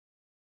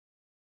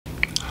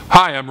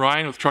Hi, I'm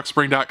Ryan with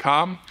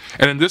truckspring.com,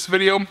 and in this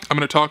video I'm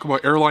going to talk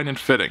about airline and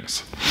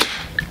fittings.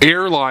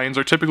 Airlines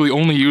are typically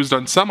only used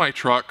on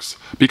semi-trucks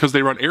because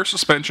they run air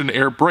suspension and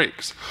air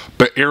brakes,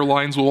 but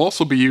airlines will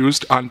also be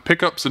used on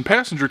pickups and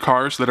passenger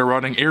cars that are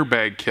running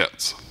airbag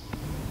kits.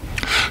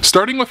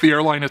 Starting with the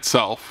airline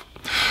itself,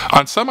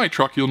 on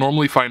semi-truck you'll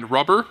normally find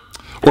rubber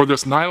or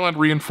this nylon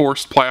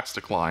reinforced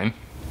plastic line.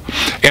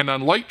 And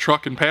on light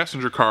truck and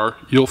passenger car,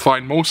 you'll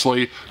find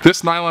mostly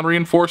this nylon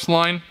reinforced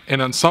line,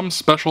 and on some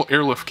special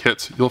airlift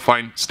kits, you'll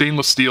find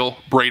stainless steel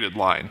braided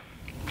line.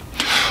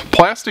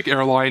 Plastic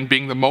airline,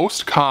 being the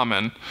most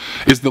common,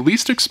 is the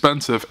least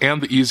expensive and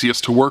the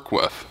easiest to work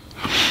with.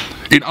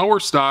 In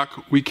our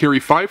stock, we carry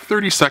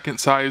 5/32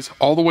 size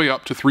all the way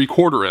up to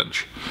 3/4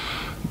 inch.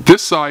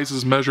 This size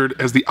is measured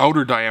as the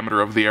outer diameter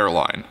of the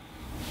airline.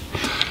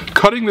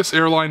 Cutting this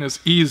airline is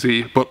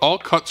easy, but all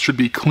cuts should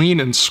be clean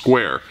and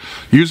square.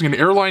 Using an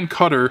airline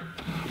cutter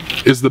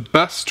is the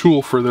best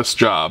tool for this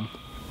job.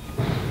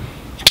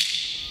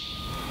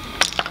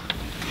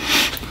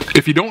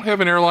 If you don't have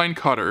an airline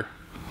cutter,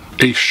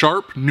 a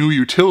sharp new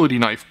utility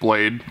knife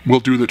blade will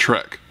do the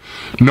trick.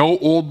 No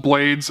old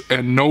blades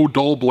and no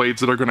dull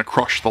blades that are going to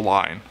crush the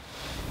line.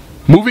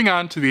 Moving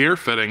on to the air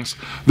fittings,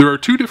 there are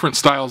two different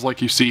styles like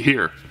you see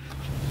here: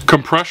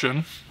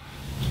 compression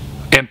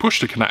and push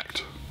to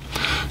connect.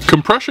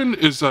 Compression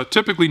is a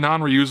typically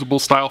non-reusable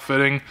style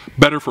fitting,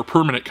 better for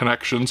permanent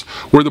connections,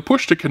 where the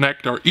push to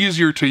connect are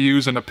easier to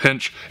use in a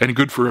pinch and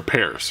good for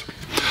repairs.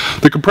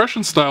 The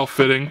compression style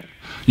fitting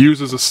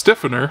uses a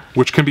stiffener,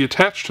 which can be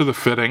attached to the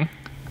fitting,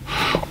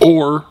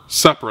 or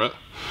separate,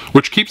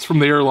 which keeps from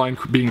the airline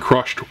being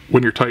crushed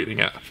when you're tightening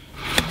it.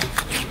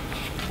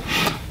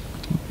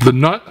 The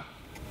nut,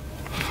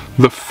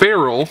 the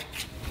ferrule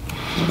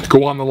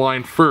go on the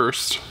line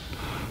first.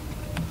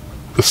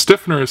 The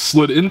stiffener is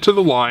slid into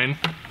the line,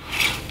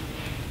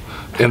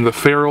 and the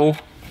ferrule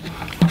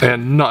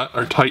and nut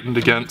are tightened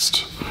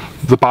against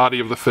the body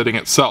of the fitting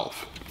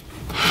itself.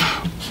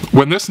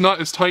 When this nut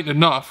is tightened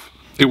enough,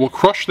 it will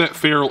crush that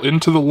ferrule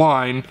into the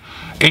line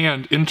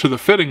and into the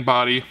fitting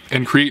body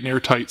and create an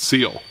airtight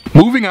seal.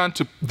 Moving on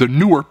to the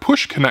newer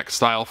push connect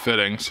style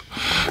fittings,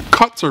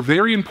 cuts are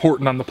very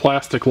important on the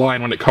plastic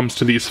line when it comes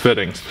to these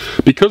fittings.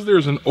 Because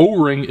there's an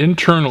O-ring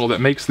internal that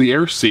makes the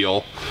air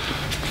seal,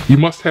 you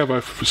must have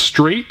a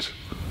straight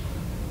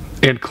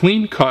and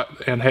clean cut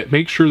and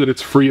make sure that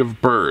it's free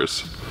of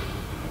burrs.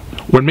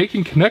 When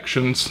making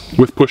connections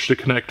with push to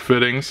connect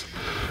fittings,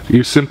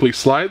 you simply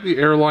slide the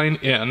airline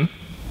in,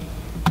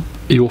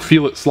 you will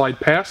feel it slide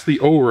past the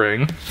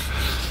O-ring,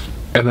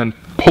 and then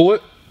pull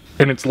it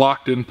and it's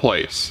locked in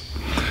place.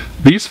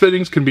 These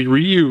fittings can be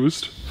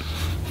reused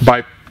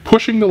by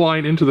pushing the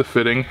line into the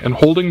fitting and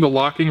holding the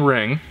locking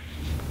ring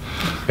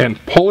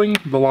and pulling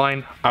the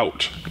line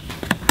out.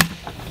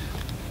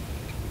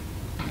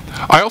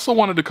 I also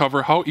wanted to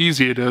cover how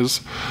easy it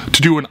is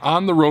to do an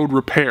on-the-road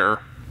repair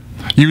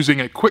using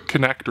a quick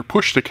connect or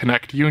push to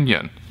connect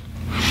union.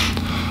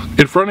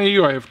 In front of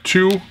you I have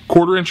two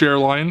 1/4 inch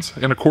airlines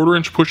and a 1/4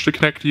 inch push to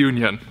connect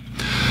union.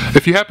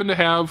 If you happen to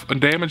have a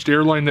damaged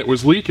airline that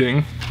was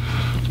leaking,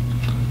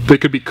 they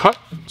could be cut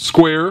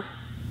square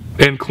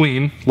and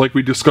clean like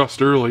we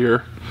discussed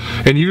earlier,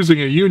 and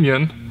using a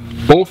union,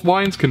 both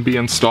lines can be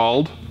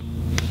installed,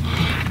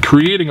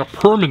 creating a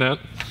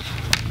permanent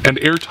and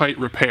airtight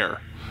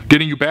repair,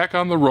 getting you back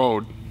on the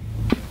road.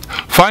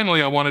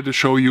 Finally, I wanted to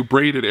show you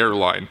braided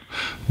airline.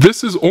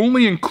 This is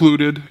only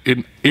included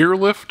in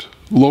Airlift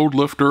Load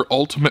Lifter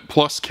Ultimate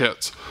Plus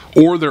kits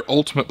or their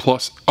Ultimate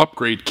Plus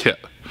upgrade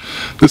kit.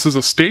 This is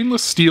a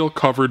stainless steel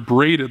covered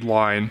braided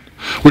line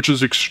which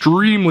is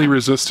extremely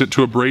resistant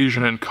to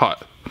abrasion and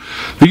cut.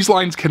 These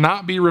lines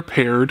cannot be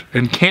repaired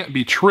and can't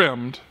be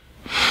trimmed,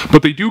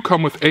 but they do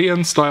come with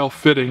AN style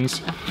fittings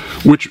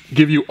which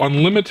give you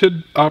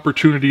unlimited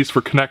opportunities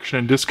for connection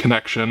and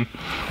disconnection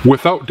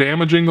without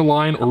damaging the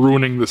line or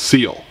ruining the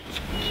seal.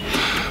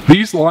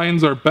 These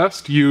lines are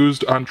best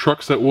used on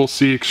trucks that will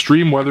see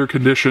extreme weather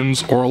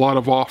conditions or a lot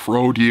of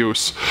off-road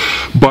use,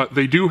 but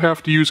they do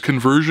have to use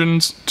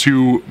conversions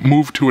to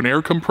move to an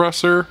air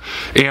compressor,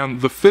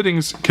 and the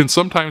fittings can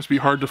sometimes be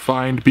hard to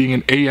find being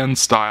an AN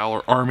style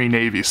or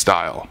Army-Navy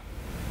style.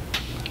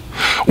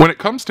 When it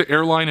comes to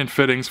airline and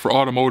fittings for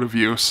automotive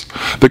use,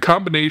 the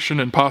combination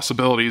and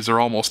possibilities are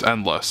almost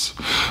endless.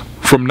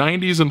 From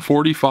 90s and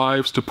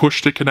 45s to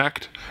push to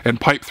connect and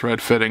pipe thread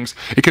fittings,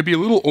 it can be a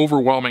little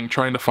overwhelming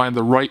trying to find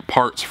the right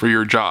parts for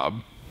your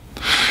job.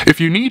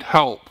 If you need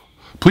help,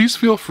 please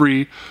feel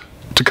free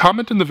to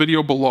comment in the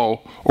video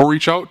below or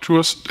reach out to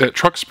us at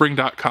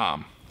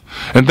truckspring.com.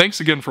 And thanks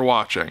again for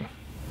watching.